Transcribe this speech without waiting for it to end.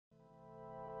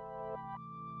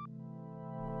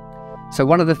So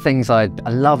one of the things I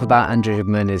love about Andrew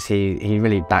Huberman is he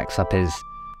really backs up his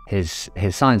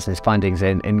science and his findings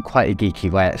in quite a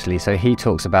geeky way, actually. So he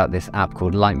talks about this app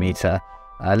called Light Meter.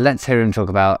 Let's hear him talk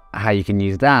about how you can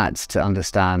use that to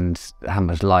understand how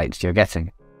much light you're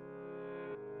getting.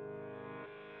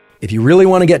 If you really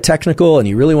want to get technical and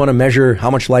you really want to measure how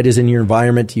much light is in your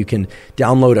environment, you can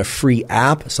download a free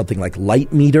app, something like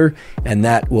Light Meter, and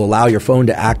that will allow your phone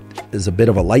to act as a bit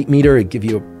of a light meter. It gives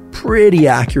you a pretty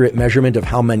accurate measurement of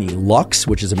how many lux,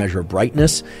 which is a measure of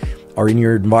brightness, are in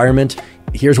your environment.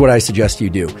 Here's what I suggest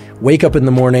you do. Wake up in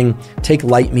the morning, take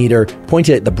Light Meter, point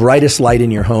it at the brightest light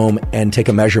in your home, and take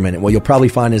a measurement. And what you'll probably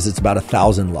find is it's about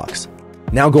 1,000 lux.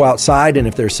 Now go outside, and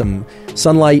if there's some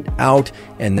sunlight out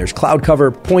and there's cloud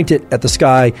cover, point it at the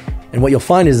sky, and what you'll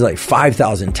find is like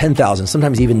 5,000, 10,000,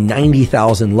 sometimes even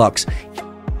 90,000 lux.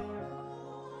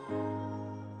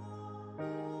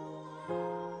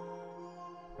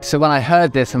 So when I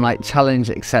heard this, I'm like, challenge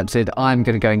accepted. I'm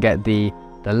going to go and get the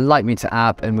Light Meter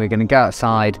app, and we're going to go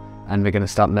outside and we're going to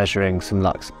start measuring some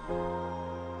lux.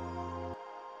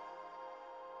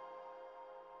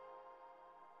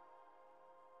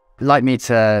 Light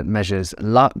Meter measures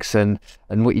lux, and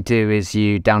what you do is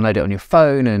you download it on your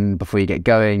phone, and before you get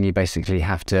going you basically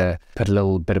have to put a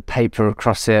little bit of paper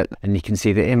across it, and you can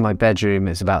see that in my bedroom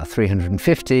it's about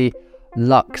 350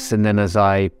 lux, and then as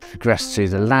I progress through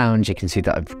the lounge you can see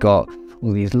that I've got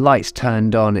all these lights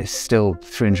turned on. It's still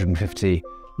 350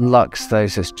 lux though,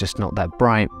 so it's just not that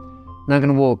bright. Now I'm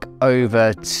going to walk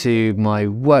over to my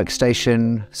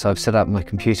workstation. So I've set up my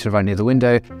computer right near the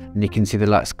window, and you can see the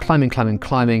lux climbing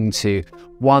to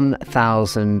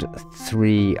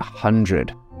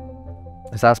 1,300.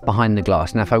 So that's behind the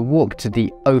glass. Now if I walk to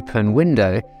the open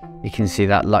window, you can see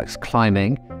that lux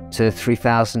climbing to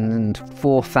 3,000,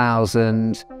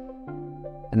 4,000.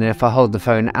 And then if I hold the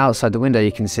phone outside the window,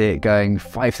 you can see it going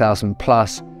 5,000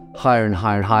 plus, higher and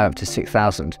higher and higher, up to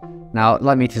 6,000. Now,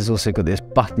 Light Meter's also got this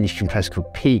button you can press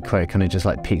called peak, where it kind of just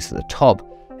like peaks at the top.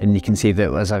 And you can see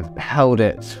that as I've held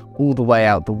it all the way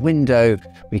out the window,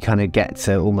 we kind of get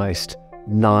to almost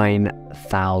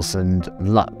 9,000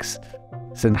 lux.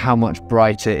 So how much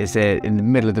brighter is it in the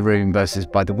middle of the room versus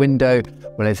by the window?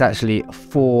 Well, it's actually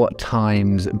 4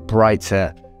 times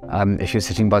brighter if you're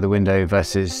sitting by the window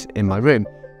versus in my room.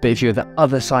 But if you're the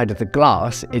other side of the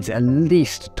glass, it's at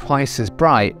least twice as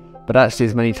bright, but actually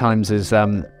as many times as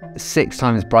 6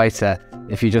 times brighter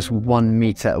if you're just 1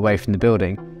 meter away from the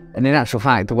building. And in actual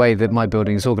fact, the way that my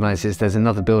building is organized is there's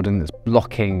another building that's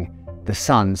blocking the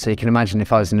sun. So you can imagine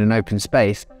if I was in an open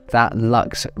space, that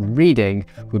lux reading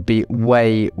would be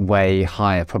way, way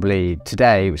higher. Probably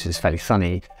today, which is fairly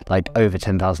sunny, like over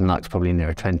 10,000 lux, probably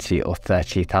nearer 20 or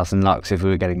 30,000 lux if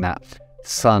we were getting that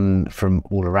sun from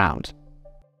all around.